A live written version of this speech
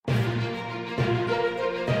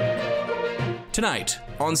Tonight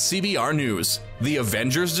on CBR News, the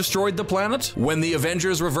Avengers destroyed the planet? When the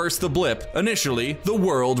Avengers reversed the blip, initially, the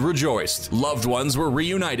world rejoiced. Loved ones were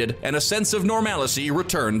reunited, and a sense of normalcy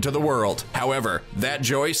returned to the world. However, that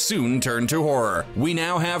joy soon turned to horror. We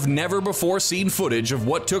now have never-before-seen footage of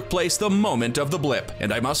what took place the moment of the blip,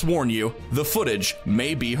 and I must warn you, the footage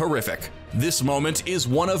may be horrific. This moment is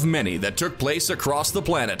one of many that took place across the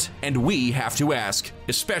planet, and we have to ask,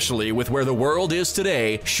 especially with where the world is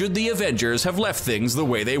today, should the Avengers have left things the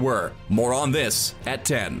way they were? More on this at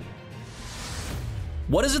 10.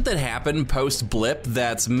 What is it that happened post-blip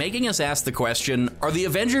that's making us ask the question, are the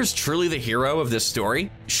Avengers truly the hero of this story?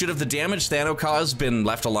 Should have the damage Thanos caused been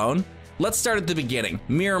left alone? Let's start at the beginning,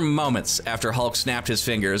 mere moments after Hulk snapped his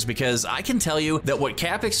fingers, because I can tell you that what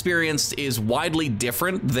Cap experienced is widely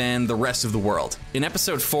different than the rest of the world. In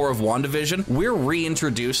episode 4 of WandaVision, we're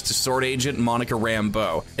reintroduced to Sword Agent Monica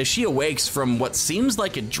Rambeau as she awakes from what seems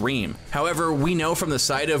like a dream. However, we know from the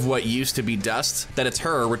sight of what used to be dust that it's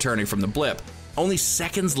her returning from the blip. Only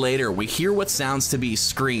seconds later, we hear what sounds to be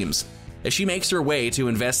screams. As she makes her way to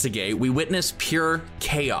investigate, we witness pure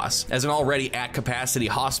chaos as an already at-capacity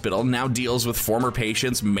hospital now deals with former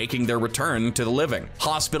patients making their return to the living.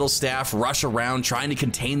 Hospital staff rush around trying to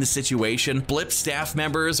contain the situation. Blip staff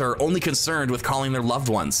members are only concerned with calling their loved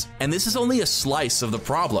ones. And this is only a slice of the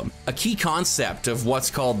problem. A key concept of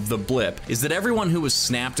what's called the blip is that everyone who was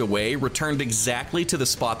snapped away returned exactly to the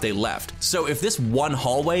spot they left. So if this one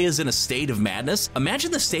hallway is in a state of madness,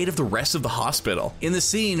 imagine the state of the rest of the hospital. In the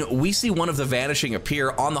scene, we see one of the Vanishing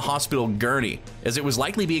appear on the hospital gurney, as it was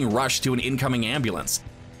likely being rushed to an incoming ambulance.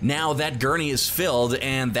 Now that gurney is filled,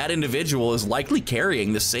 and that individual is likely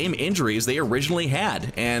carrying the same injuries they originally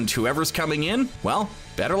had, and whoever's coming in, well,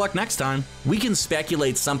 better luck next time. We can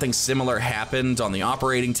speculate something similar happened on the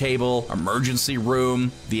operating table, emergency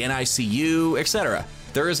room, the NICU, etc.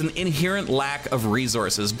 There is an inherent lack of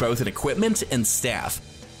resources, both in equipment and staff.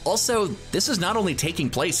 Also, this is not only taking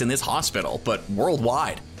place in this hospital, but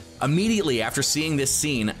worldwide. Immediately after seeing this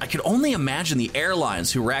scene, I could only imagine the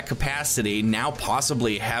airlines who were at capacity now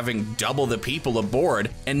possibly having double the people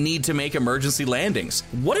aboard and need to make emergency landings.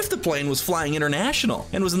 What if the plane was flying international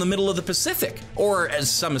and was in the middle of the Pacific? Or,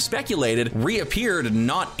 as some have speculated, reappeared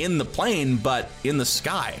not in the plane but in the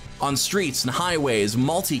sky? On streets and highways,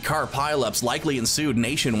 multi-car pileups likely ensued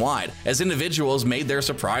nationwide as individuals made their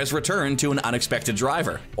surprise return to an unexpected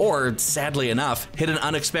driver. Or, sadly enough, hit an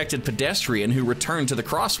unexpected pedestrian who returned to the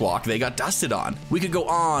crosswalk they got dusted on. We could go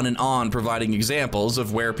on and on providing examples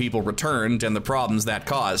of where people returned and the problems that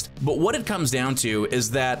caused. But what it comes down to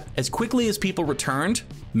is that as quickly as people returned,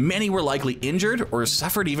 many were likely injured or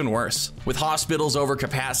suffered even worse. With hospitals over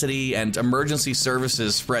capacity and emergency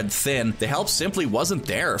services spread thin, the help simply wasn't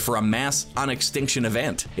there for a mass unextinction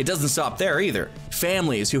event. It doesn't stop there either.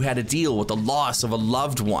 Families who had to deal with the loss of a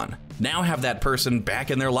loved one now have that person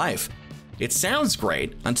back in their life. It sounds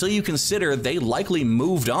great until you consider they likely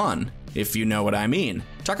moved on, if you know what I mean.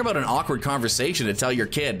 Talk about an awkward conversation to tell your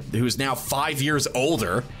kid, who's now 5 years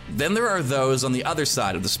older. Then there are those on the other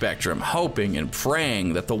side of the spectrum, hoping and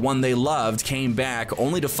praying that the one they loved came back,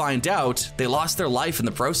 only to find out they lost their life in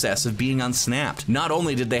the process of being unsnapped. Not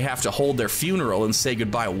only did they have to hold their funeral and say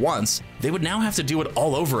goodbye once, they would now have to do it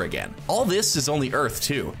all over again. All this is only Earth,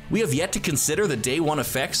 too. We have yet to consider the day one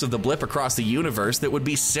effects of the blip across the universe that would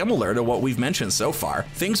be similar to what we've mentioned so far.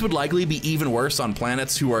 Things would likely be even worse on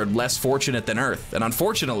planets who are less fortunate than Earth, and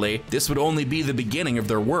unfortunately, this would only be the beginning of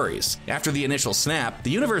their worries. After the initial snap,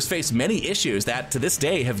 the universe faced many issues that to this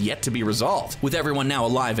day have yet to be resolved. With everyone now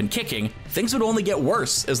alive and kicking, things would only get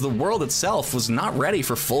worse as the world itself was not ready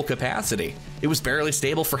for full capacity. It was barely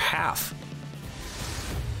stable for half.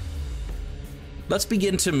 Let's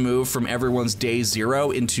begin to move from everyone's day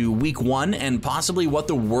zero into week one and possibly what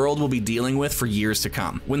the world will be dealing with for years to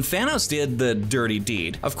come. When Thanos did the dirty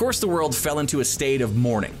deed, of course the world fell into a state of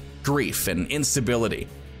mourning, grief, and instability.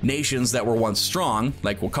 Nations that were once strong,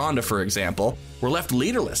 like Wakanda for example, were left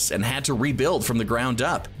leaderless and had to rebuild from the ground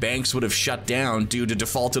up. Banks would have shut down due to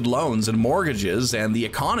defaulted loans and mortgages, and the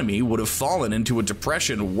economy would have fallen into a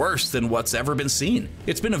depression worse than what's ever been seen.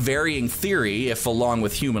 It's been a varying theory if, along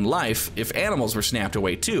with human life, if animals were snapped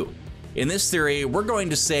away too. In this theory, we're going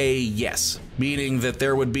to say yes, meaning that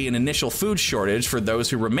there would be an initial food shortage for those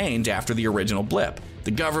who remained after the original blip.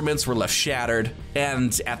 The governments were left shattered,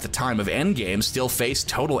 and at the time of Endgame still faced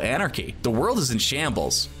total anarchy. The world is in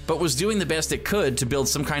shambles, but was doing the best it could to build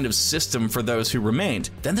some kind of system for those who remained.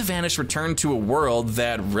 Then the Vanished returned to a world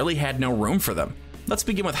that really had no room for them. Let's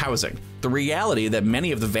begin with housing. The reality that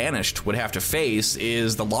many of the Vanished would have to face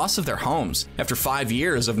is the loss of their homes. After 5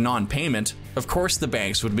 years of non-payment, of course the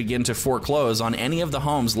banks would begin to foreclose on any of the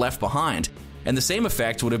homes left behind. And the same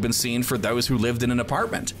effect would have been seen for those who lived in an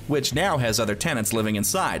apartment, which now has other tenants living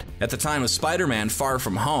inside. At the time of Spider-Man Far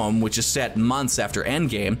From Home, which is set months after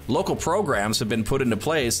Endgame, local programs have been put into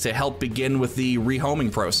place to help begin with the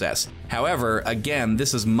rehoming process. However, again,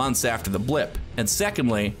 this is months after the blip. And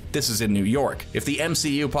secondly, this is in New York. If the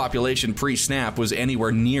MCU population pre-snap was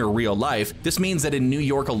anywhere near real life, this means that in New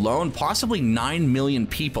York alone, possibly 9 million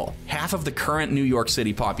people, half of the current New York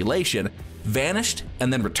City population, vanished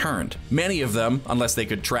and then returned. Many of them, unless they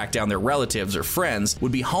could track down their relatives or friends,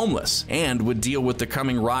 would be homeless and would deal with the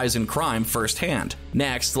coming rise in crime firsthand.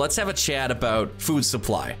 Next, let's have a chat about food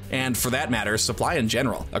supply, and for that matter, supply in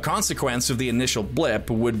general. A consequence of the initial blip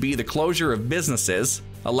would be the closure of businesses,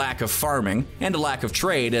 a lack of farming, and a lack of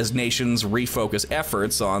trade as nations refocus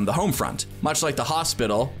efforts on the home front. Much like the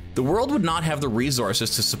hospital, the world would not have the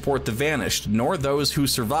resources to support the vanished, nor those who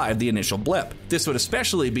survived the initial blip. This would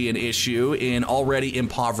especially be an issue in already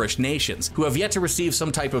impoverished nations, who have yet to receive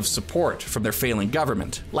some type of support from their failing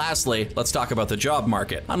government. Lastly, let's talk about the job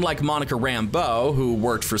market. Unlike Monica Rambeau, who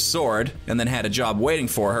worked for SWORD and then had a job waiting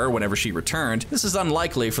for her whenever she returned, this is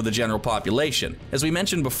unlikely for the general population. As we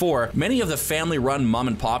mentioned before, many of the family-run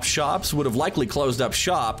mom-and-pop shops would have likely closed up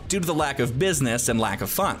shop due to the lack of business and lack of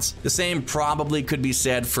funds. The same probably could be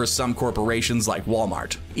said for some corporations like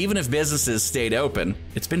Walmart. Even if businesses stayed open,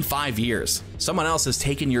 it's been 5 years. Someone else has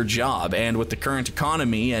taken your job, and with the current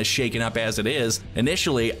economy as shaken up as it is,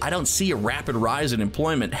 initially, I don't see a rapid rise in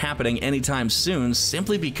employment happening anytime soon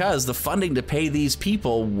simply because the funding to pay these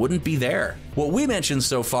people wouldn't be there. What we mentioned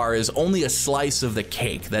so far is only a slice of the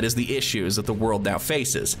cake that is the issues that the world now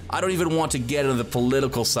faces. I don't even want to get into the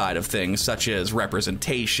political side of things, such as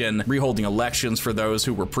representation, reholding elections for those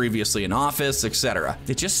who were previously in office, etc.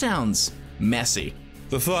 It just sounds messy.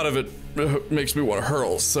 The thought of it makes me want to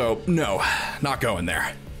hurl, so no, not going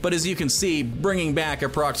there. But as you can see, bringing back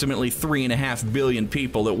approximately 3.5 billion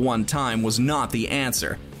people at one time was not the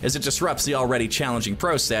answer, as it disrupts the already challenging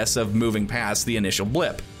process of moving past the initial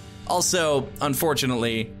blip. Also,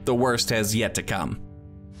 unfortunately, the worst has yet to come.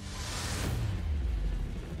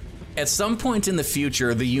 At some point in the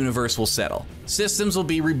future, the universe will settle. Systems will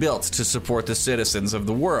be rebuilt to support the citizens of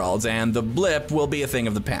the world, and the blip will be a thing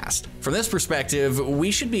of the past. From this perspective,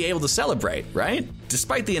 we should be able to celebrate, right?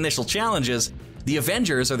 Despite the initial challenges, the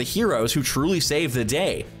Avengers are the heroes who truly saved the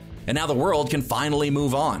day, and now the world can finally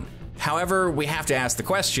move on. However, we have to ask the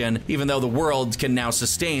question, even though the world can now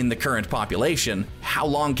sustain the current population, how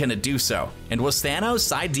long can it do so? And was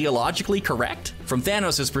Thanos ideologically correct? From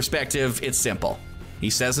Thanos' perspective, it's simple. He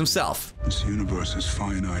says himself, "This universe is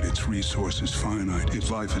finite, its resources finite. If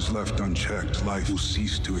life is left unchecked, life will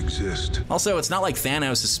cease to exist." Also, it's not like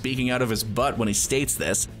Thanos is speaking out of his butt when he states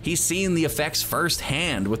this. He's seen the effects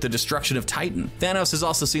firsthand with the destruction of Titan. Thanos has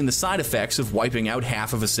also seen the side effects of wiping out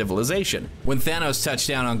half of a civilization. When Thanos touched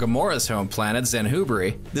down on Gamora's home planet,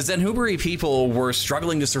 Zenhubri, the Zenhubri people were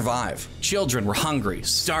struggling to survive. Children were hungry,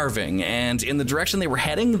 starving, and in the direction they were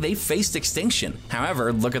heading, they faced extinction.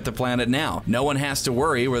 However, look at the planet now. No one has to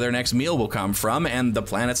worry where their next meal will come from, and the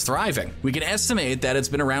planet's thriving. We can estimate that it's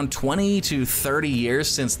been around 20 to 30 years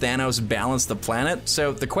since Thanos balanced the planet,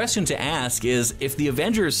 so the question to ask is, if the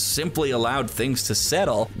Avengers simply allowed things to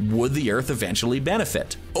settle, would the Earth eventually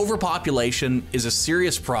benefit? Overpopulation is a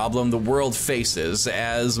serious problem the world faces,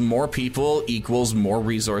 as more people equals more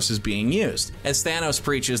resources being used. As Thanos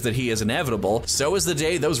preaches that he is inevitable, so is the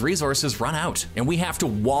day those resources run out, and we have to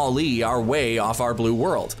Wall-E our way off our blue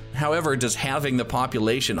world. However, does having the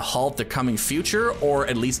population halt the coming future, or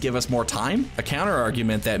at least give us more time? A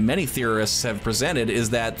counter-argument that many theorists have presented is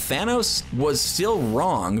that Thanos was still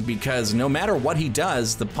wrong, because no matter what he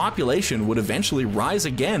does, the population would eventually rise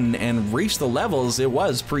again and reach the levels it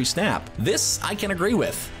was pre-snap. This I can agree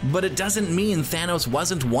with, but it doesn't mean Thanos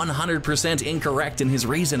wasn't 100% incorrect in his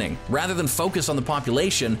reasoning. Rather than focus on the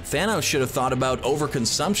population, Thanos should have thought about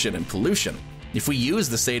overconsumption and pollution. If we use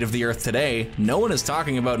the state of the Earth today, no one is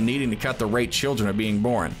talking about needing to cut the rate children are being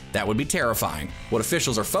born. That would be terrifying. What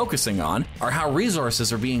officials are focusing on are how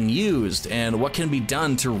resources are being used and what can be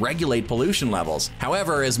done to regulate pollution levels.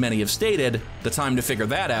 However, as many have stated, the time to figure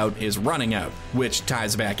that out is running out, which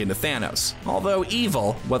ties back into Thanos. Although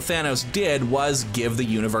evil, what Thanos did was give the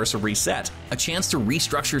universe a reset, a chance to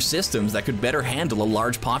restructure systems that could better handle a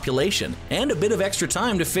large population, and a bit of extra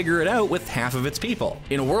time to figure it out with half of its people.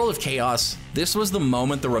 In a world of chaos, This was the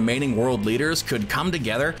moment the remaining world leaders could come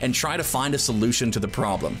together and try to find a solution to the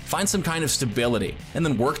problem, find some kind of stability, and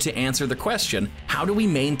then work to answer the question, how do we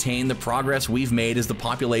maintain the progress we've made as the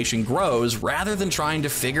population grows rather than trying to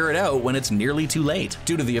figure it out when it's nearly too late?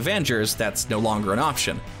 Due to the Avengers, that's no longer an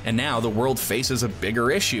option. And now the world faces a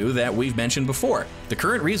bigger issue that we've mentioned before. The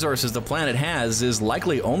current resources the planet has is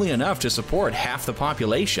likely only enough to support half the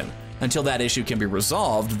population. Until that issue can be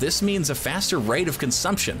resolved, this means a faster rate of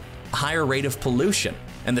consumption, a higher rate of pollution,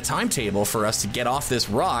 and the timetable for us to get off this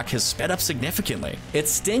rock has sped up significantly. It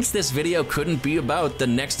stinks this video couldn't be about the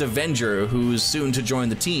next Avenger who's soon to join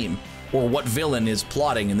the team, or what villain is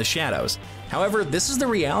plotting in the shadows. However, this is the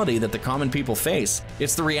reality that the common people face.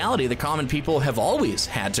 It's the reality the common people have always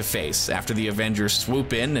had to face after the Avengers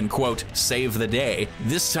swoop in and, quote, save the day.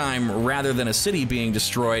 This time, rather than a city being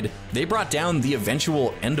destroyed, they brought down the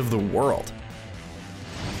eventual end of the world.